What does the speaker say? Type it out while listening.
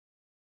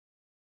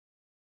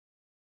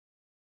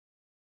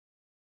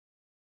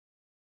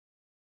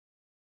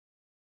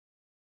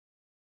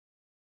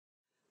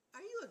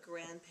a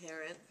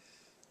grandparent?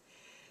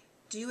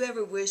 Do you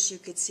ever wish you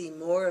could see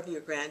more of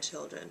your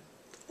grandchildren,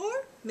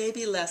 or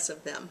maybe less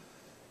of them?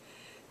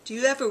 Do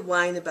you ever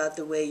whine about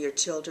the way your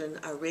children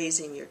are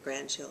raising your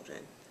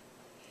grandchildren?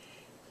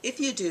 If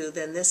you do,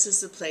 then this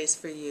is the place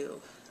for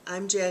you.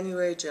 I'm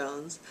January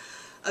Jones,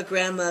 a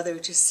grandmother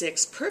to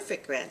 6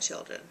 perfect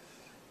grandchildren.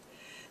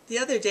 The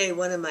other day,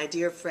 one of my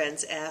dear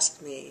friends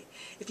asked me,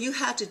 if you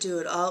had to do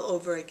it all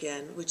over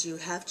again, would you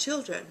have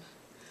children?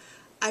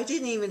 I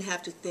didn't even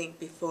have to think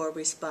before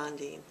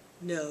responding.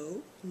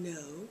 No,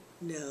 no,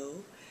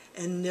 no,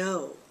 and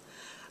no.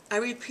 I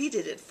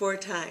repeated it 4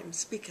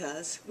 times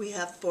because we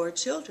have 4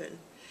 children,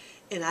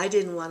 and I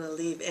didn't want to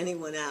leave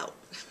anyone out.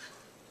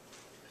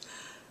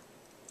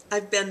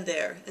 I've been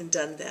there and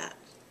done that.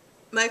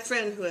 My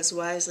friend who has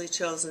wisely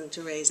chosen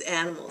to raise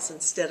animals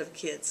instead of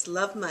kids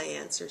loved my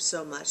answer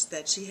so much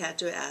that she had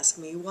to ask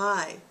me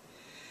why.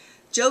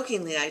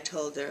 Jokingly, I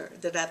told her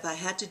that if I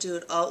had to do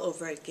it all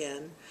over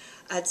again,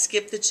 I'd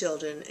skip the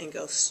children and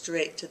go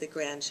straight to the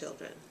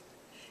grandchildren.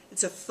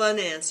 It's a fun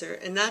answer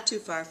and not too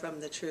far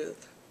from the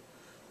truth.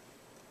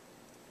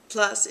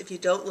 Plus, if you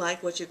don't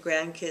like what your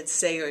grandkids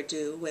say or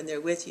do when they're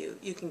with you,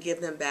 you can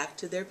give them back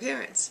to their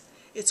parents.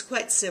 It's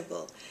quite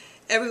simple.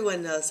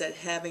 Everyone knows that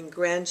having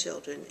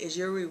grandchildren is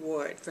your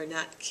reward for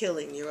not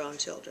killing your own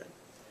children.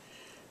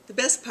 The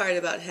best part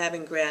about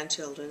having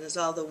grandchildren is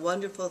all the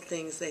wonderful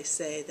things they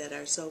say that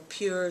are so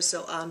pure,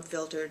 so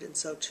unfiltered, and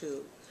so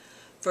true.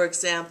 For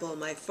example,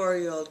 my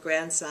 4-year-old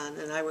grandson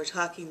and I were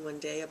talking one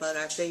day about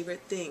our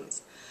favorite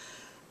things.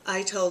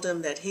 I told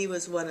him that he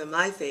was one of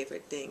my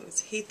favorite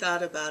things. He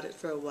thought about it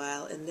for a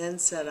while and then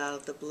said out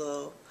of the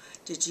blue,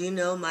 "Did you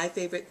know my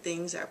favorite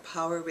things are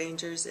Power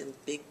Rangers and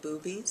big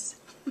boobies?"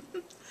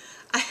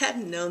 I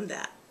hadn't known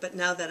that, but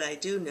now that I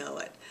do know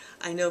it,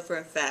 I know for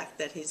a fact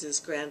that he's his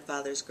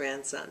grandfather's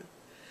grandson.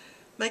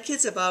 My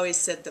kids have always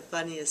said the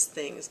funniest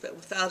things, but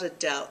without a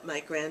doubt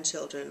my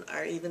grandchildren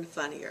are even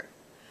funnier.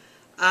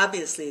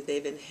 Obviously,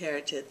 they've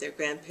inherited their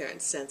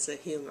grandparents' sense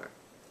of humor.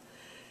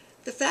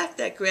 The fact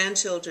that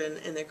grandchildren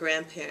and their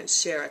grandparents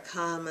share a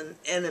common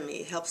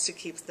enemy helps to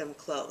keep them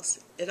close.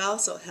 It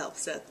also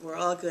helps that we're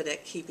all good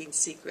at keeping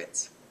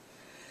secrets.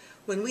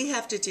 When we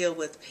have to deal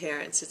with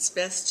parents, it's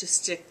best to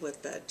stick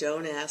with the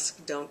don't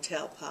ask, don't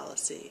tell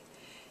policy.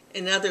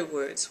 In other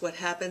words, what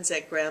happens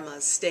at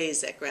grandma's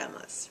stays at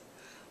grandma's.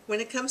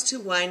 When it comes to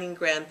whining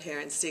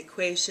grandparents, the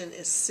equation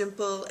is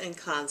simple and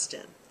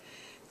constant.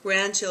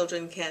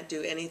 Grandchildren can't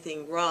do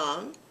anything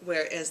wrong,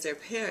 whereas their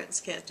parents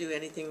can't do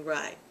anything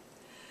right.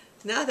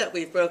 Now that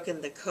we've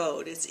broken the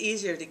code, it's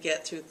easier to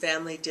get through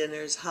family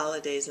dinners,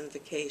 holidays, and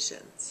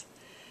vacations.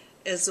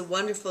 As the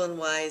wonderful and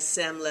wise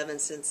Sam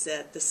Levinson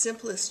said, the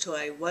simplest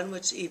toy, one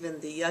which even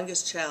the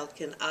youngest child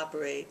can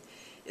operate,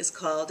 is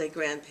called a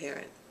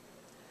grandparent.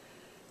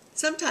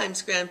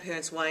 Sometimes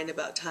grandparents whine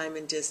about time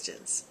and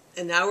distance.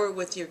 An hour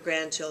with your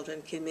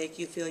grandchildren can make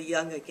you feel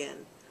young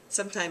again.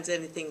 Sometimes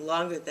anything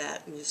longer than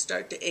that, and you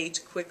start to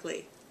age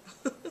quickly.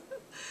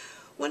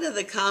 One of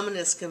the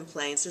commonest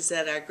complaints is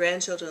that our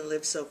grandchildren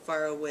live so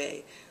far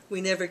away,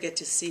 we never get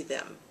to see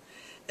them.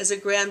 As a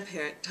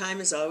grandparent, time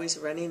is always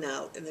running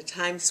out, and the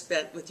time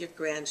spent with your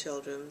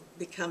grandchildren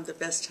become the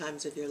best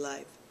times of your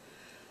life.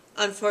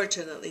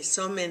 Unfortunately,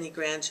 so many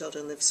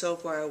grandchildren live so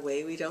far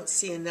away we don't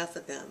see enough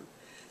of them.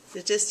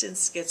 The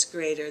distance gets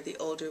greater the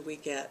older we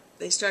get.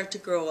 They start to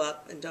grow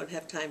up and don't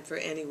have time for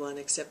anyone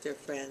except their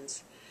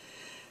friends.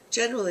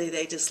 Generally,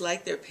 they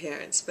dislike their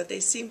parents, but they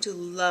seem to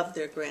love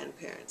their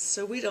grandparents,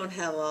 so we don't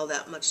have all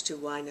that much to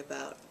whine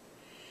about.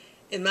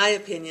 In my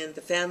opinion,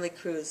 the family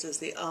cruise is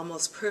the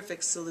almost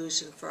perfect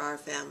solution for our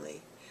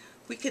family.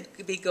 We could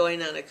be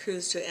going on a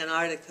cruise to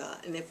Antarctica,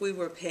 and if we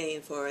were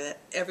paying for it,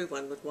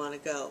 everyone would want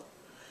to go.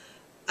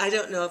 I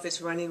don't know if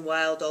it's running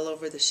wild all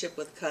over the ship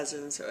with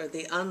cousins or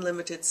the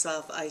unlimited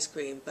soft ice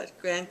cream,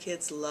 but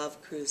grandkids love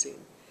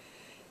cruising.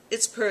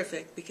 It's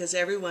perfect because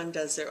everyone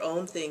does their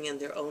own thing in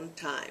their own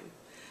time.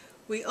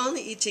 We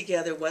only eat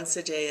together once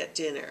a day at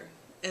dinner.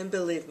 And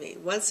believe me,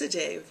 once a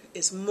day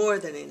is more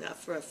than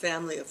enough for a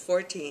family of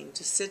 14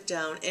 to sit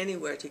down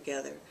anywhere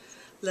together,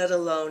 let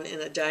alone in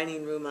a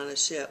dining room on a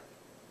ship.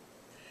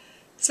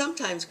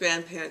 Sometimes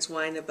grandparents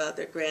whine about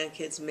their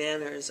grandkids'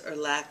 manners or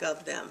lack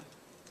of them.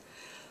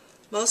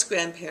 Most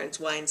grandparents'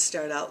 whines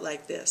start out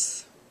like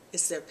this.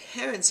 It's their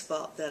parents'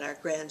 fault that our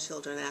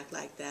grandchildren act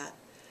like that.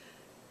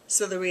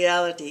 So the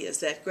reality is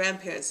that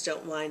grandparents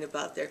don't whine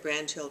about their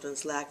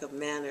grandchildren's lack of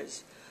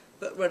manners,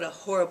 but what a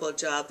horrible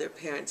job their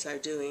parents are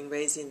doing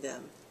raising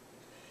them.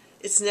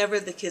 It's never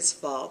the kid's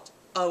fault,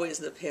 always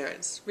the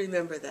parents.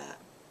 Remember that.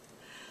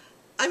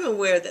 I'm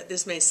aware that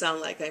this may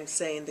sound like I'm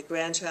saying the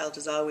grandchild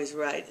is always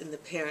right and the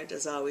parent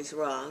is always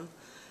wrong.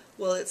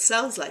 Well, it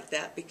sounds like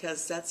that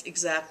because that's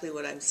exactly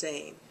what I'm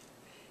saying.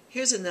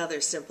 Here's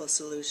another simple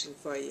solution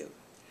for you.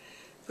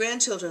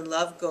 Grandchildren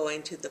love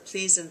going to the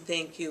please and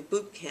thank you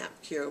boot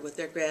camp cure with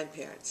their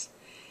grandparents.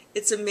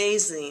 It's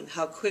amazing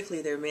how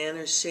quickly their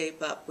manners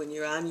shape up when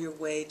you're on your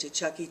way to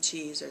Chuck E.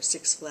 Cheese or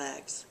Six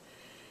Flags.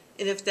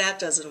 And if that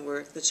doesn't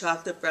work, the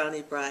chocolate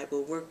brownie bribe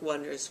will work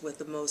wonders with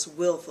the most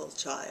willful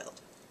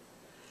child.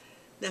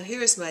 Now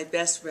here is my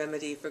best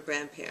remedy for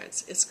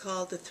grandparents. It's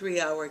called the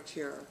 3-hour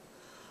cure.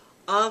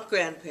 All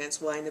grandparents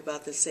whine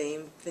about the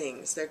same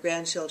things. Their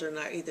grandchildren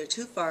are either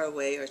too far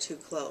away or too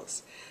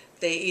close.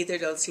 They either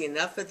don't see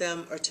enough of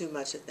them or too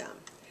much of them.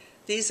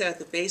 These are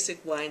the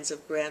basic whines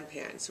of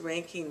grandparents,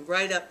 ranking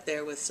right up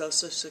there with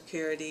Social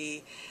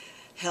Security,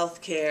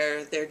 health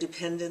care, their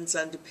dependence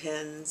on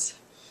depends.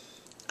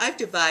 I've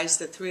devised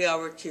the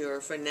 3-hour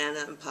cure for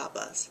Nana and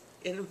Papas.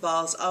 It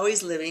involves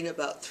always living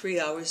about 3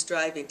 hours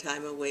driving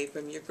time away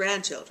from your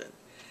grandchildren.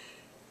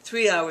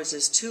 3 hours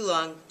is too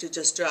long to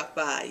just drop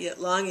by,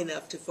 yet long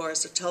enough to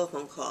force a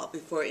telephone call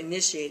before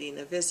initiating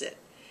a visit.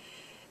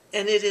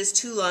 And it is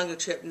too long a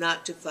trip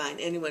not to find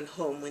anyone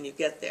home when you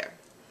get there.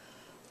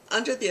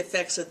 Under the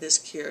effects of this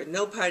cure,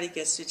 no party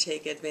gets to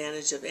take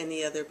advantage of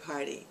any other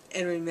party.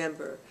 And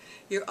remember,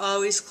 you're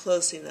always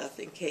close enough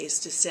in case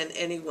to send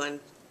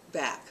anyone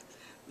back.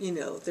 You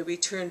know, the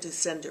return to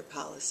sender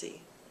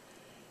policy.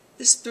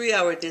 This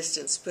 3-hour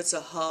distance puts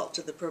a halt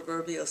to the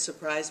proverbial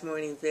surprise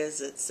morning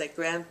visits that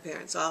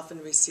grandparents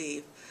often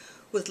receive,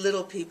 with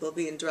little people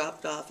being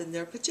dropped off in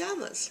their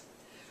pajamas.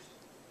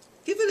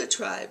 Give it a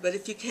try, but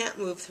if you can't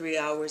move 3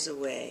 hours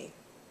away,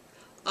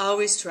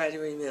 always try to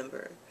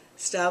remember,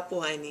 stop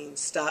whining,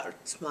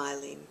 start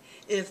smiling,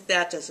 and if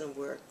that doesn't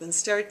work, then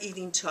start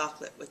eating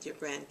chocolate with your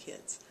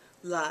grandkids.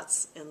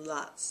 Lots and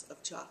lots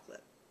of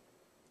chocolate.